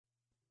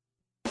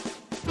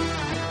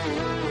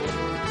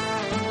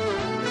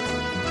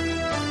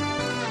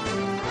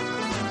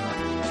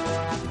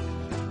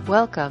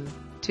Welcome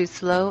to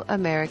Slow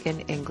American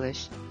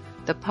English,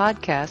 the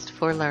podcast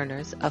for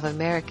learners of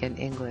American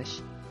English.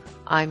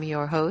 I'm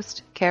your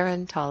host,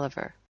 Karen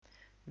Tolliver.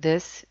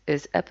 This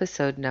is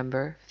episode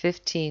number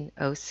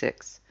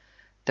 1506,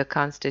 The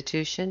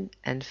Constitution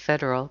and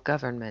Federal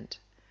Government.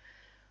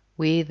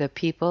 We, the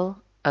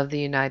people of the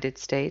United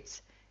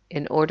States,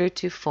 in order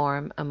to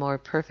form a more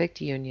perfect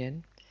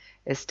union,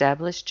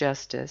 establish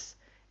justice,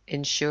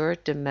 ensure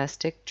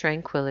domestic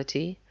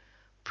tranquility,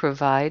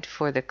 provide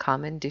for the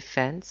common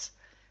defense,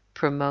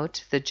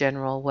 promote the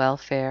general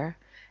welfare,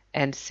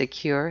 and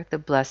secure the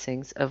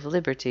blessings of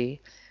liberty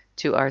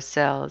to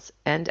ourselves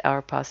and our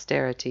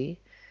posterity,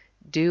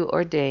 do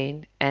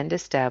ordain and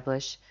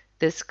establish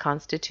this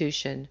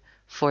Constitution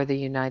for the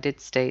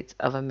United States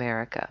of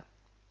America.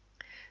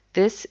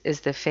 This is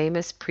the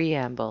famous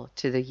preamble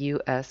to the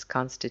U.S.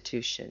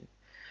 Constitution.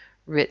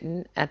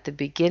 Written at the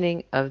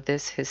beginning of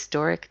this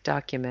historic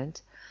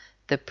document,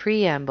 the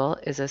preamble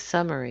is a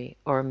summary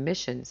or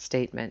mission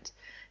statement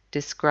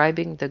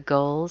describing the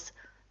goals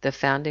the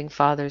Founding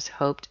Fathers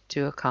hoped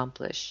to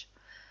accomplish.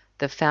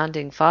 The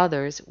Founding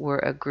Fathers were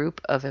a group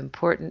of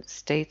important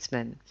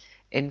statesmen,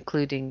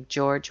 including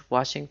George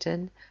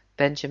Washington,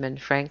 Benjamin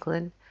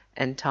Franklin,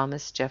 and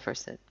Thomas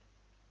Jefferson.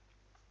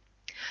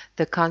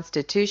 The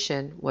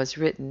Constitution was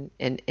written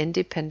in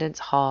Independence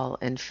Hall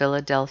in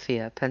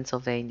Philadelphia,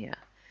 Pennsylvania.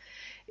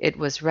 It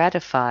was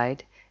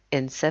ratified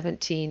in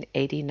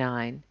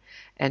 1789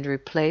 and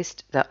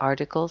replaced the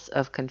Articles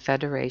of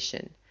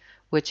Confederation,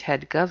 which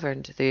had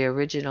governed the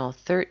original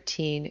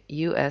 13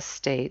 U.S.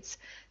 states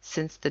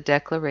since the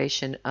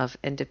Declaration of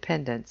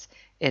Independence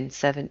in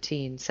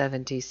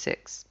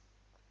 1776.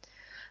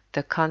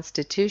 The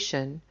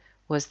Constitution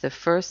was the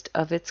first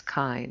of its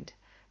kind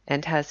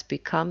and has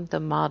become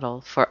the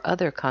model for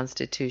other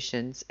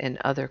constitutions in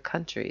other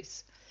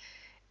countries.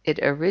 It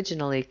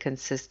originally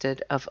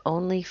consisted of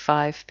only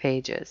 5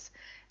 pages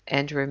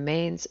and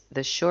remains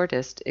the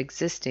shortest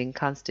existing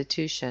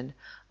constitution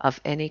of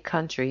any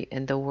country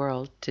in the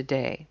world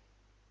today.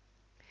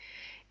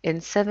 In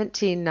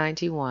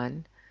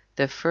 1791,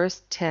 the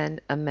first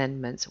 10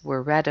 amendments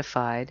were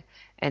ratified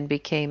and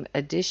became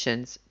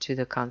additions to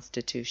the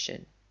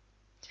Constitution.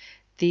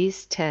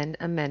 These 10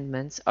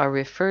 amendments are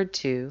referred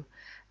to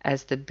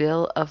as the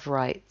Bill of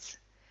Rights.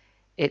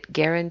 It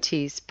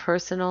guarantees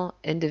personal,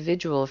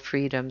 individual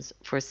freedoms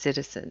for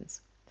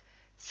citizens.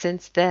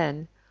 Since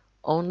then,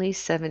 only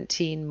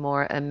 17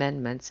 more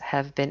amendments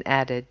have been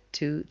added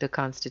to the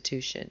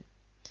Constitution.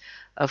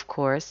 Of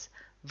course,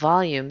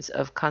 volumes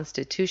of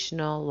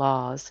constitutional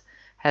laws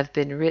have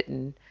been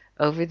written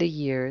over the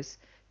years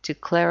to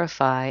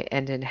clarify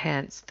and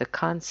enhance the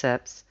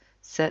concepts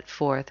set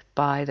forth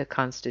by the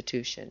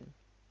Constitution.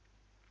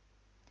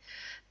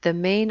 The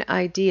main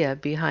idea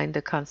behind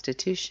the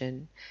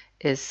Constitution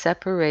is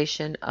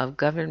separation of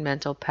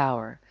governmental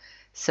power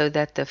so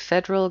that the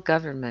federal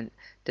government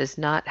does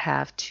not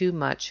have too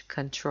much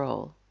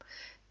control.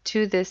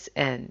 To this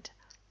end,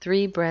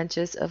 3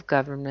 branches of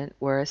government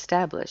were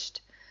established: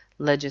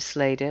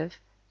 legislative,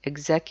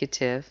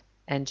 executive,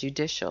 and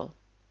judicial.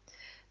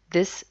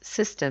 This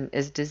system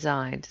is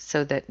designed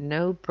so that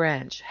no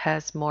branch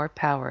has more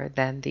power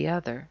than the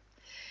other.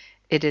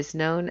 It is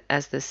known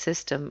as the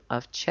system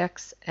of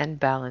checks and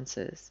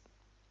balances.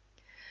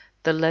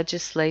 The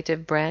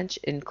legislative branch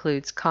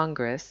includes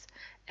Congress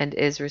and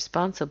is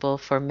responsible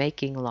for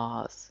making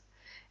laws.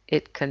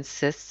 It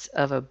consists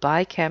of a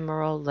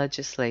bicameral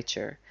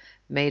legislature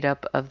made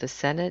up of the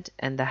Senate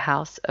and the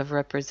House of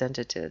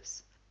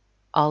Representatives.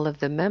 All of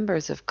the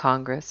members of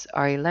Congress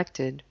are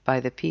elected by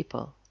the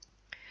people.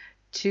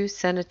 2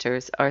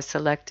 senators are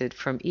selected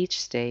from each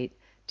state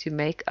to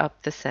make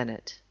up the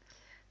Senate.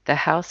 The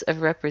House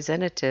of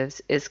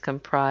Representatives is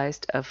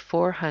comprised of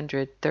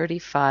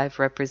 435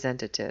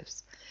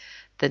 representatives.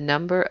 The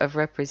number of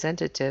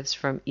representatives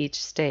from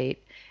each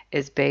state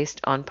is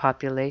based on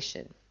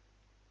population.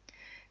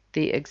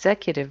 The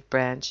executive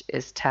branch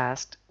is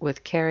tasked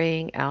with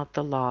carrying out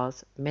the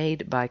laws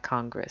made by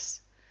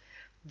Congress.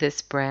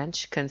 This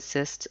branch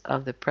consists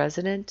of the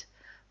President,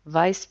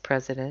 Vice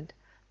President,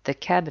 the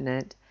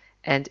Cabinet,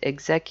 and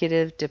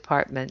executive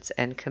departments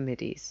and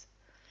committees.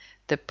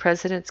 The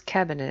President's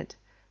Cabinet,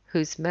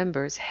 whose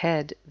members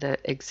head the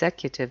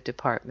executive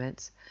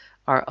departments,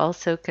 are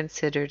also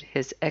considered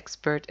his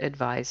expert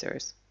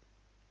advisors.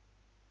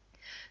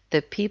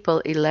 The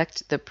people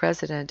elect the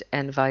President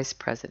and Vice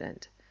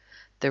President.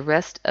 The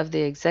rest of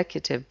the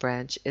executive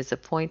branch is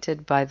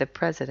appointed by the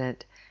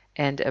President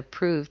and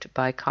approved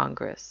by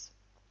Congress.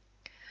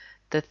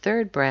 The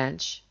third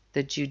branch,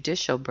 the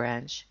judicial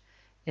branch,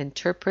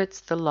 interprets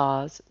the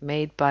laws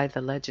made by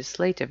the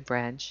legislative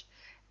branch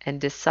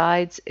and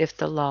decides if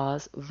the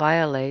laws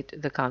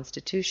violate the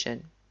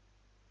Constitution.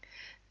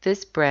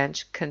 This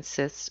branch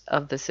consists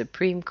of the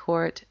Supreme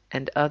Court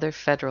and other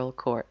federal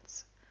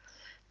courts.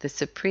 The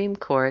Supreme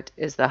Court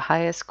is the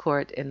highest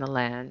court in the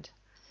land.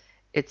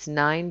 Its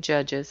 9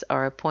 judges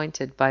are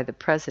appointed by the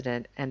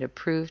President and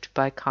approved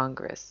by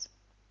Congress.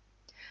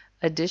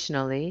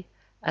 Additionally,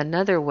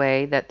 another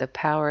way that the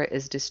power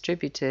is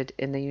distributed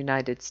in the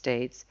United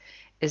States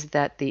is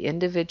that the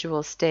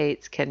individual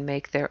states can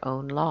make their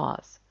own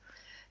laws.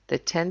 The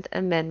 10th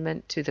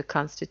Amendment to the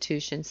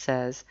Constitution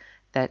says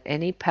that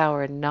any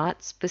power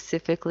not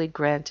specifically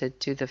granted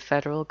to the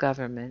federal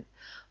government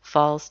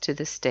falls to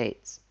the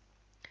states.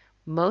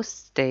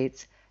 Most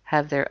states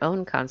have their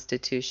own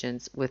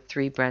constitutions with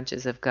 3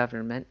 branches of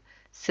government,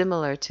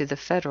 similar to the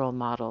federal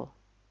model.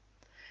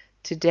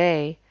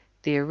 Today,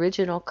 the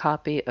original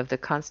copy of the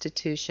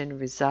Constitution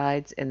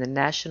resides in the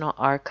National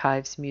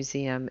Archives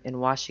Museum in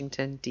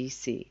Washington,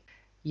 D.C.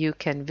 You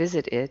can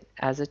visit it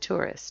as a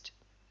tourist.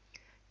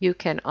 You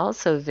can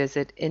also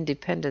visit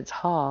Independence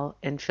Hall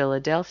in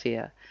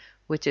Philadelphia,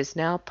 which is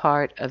now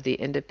part of the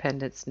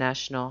Independence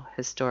National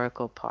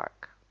Historical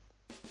Park.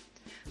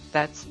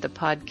 That's the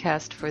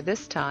podcast for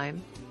this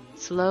time.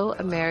 Slow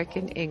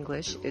American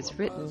English is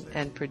written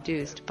and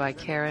produced by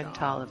Karen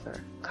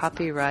Tolliver.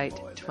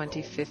 Copyright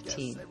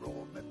 2015.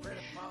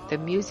 The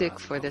music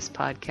for this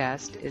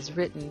podcast is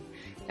written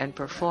and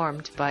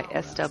performed by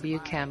S.W.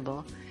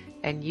 Campbell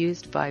and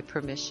used by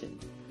permission.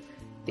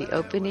 The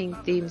opening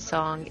theme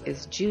song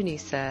is Junie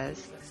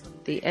Says.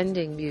 The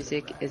ending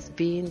music is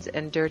Beans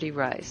and Dirty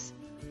Rice.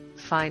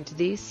 Find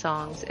these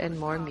songs and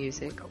more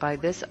music by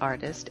this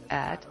artist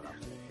at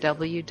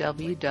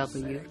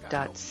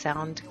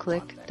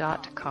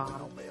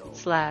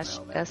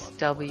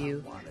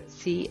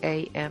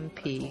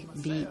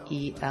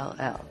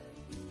www.soundclick.com/SWCAMPBELL.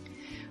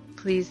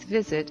 Please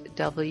visit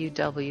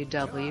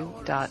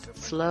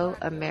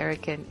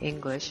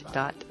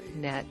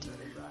www.slowamericanenglish.net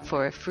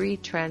for a free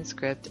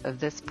transcript of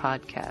this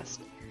podcast.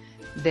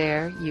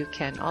 There you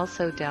can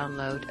also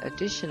download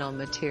additional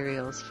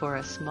materials for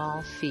a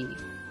small fee.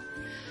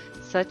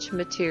 Such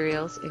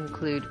materials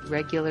include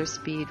regular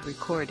speed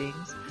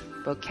recordings,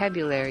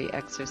 vocabulary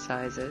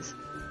exercises,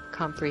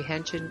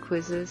 comprehension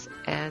quizzes,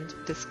 and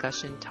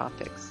discussion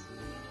topics.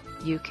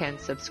 You can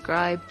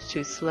subscribe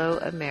to Slow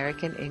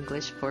American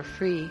English for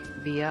free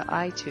via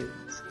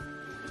iTunes.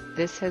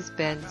 This has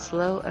been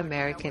Slow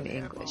American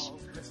English.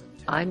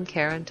 I'm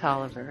Karen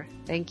Tolliver.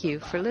 Thank you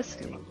for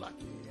listening.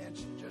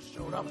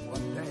 Showed up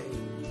one day.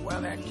 Well,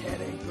 that cat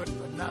ain't good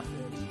for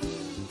nothing.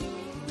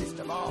 Least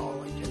of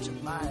all, it gets you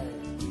mad.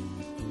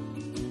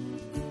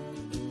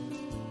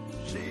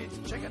 She's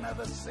chicken of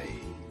the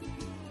sea,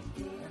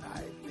 and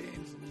I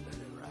beans and